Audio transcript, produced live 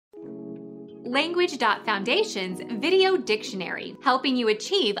Language.Foundation's Video Dictionary, helping you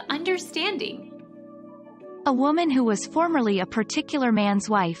achieve understanding. A woman who was formerly a particular man's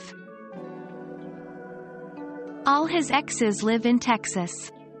wife. All his exes live in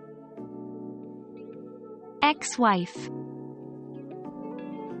Texas. Ex-wife.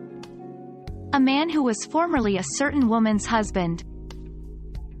 A man who was formerly a certain woman's husband.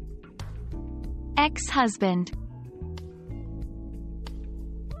 Ex-husband.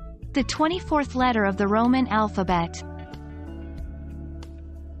 The 24th letter of the Roman alphabet.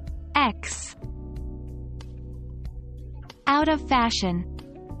 X. Out of fashion.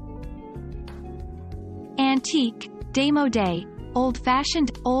 Antique, démodé,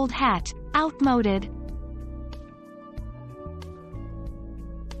 old-fashioned, old hat, outmoded.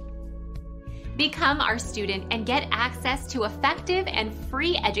 Become our student and get access to effective and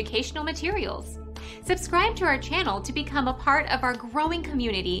free educational materials. Subscribe to our channel to become a part of our growing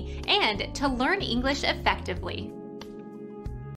community and to learn English effectively.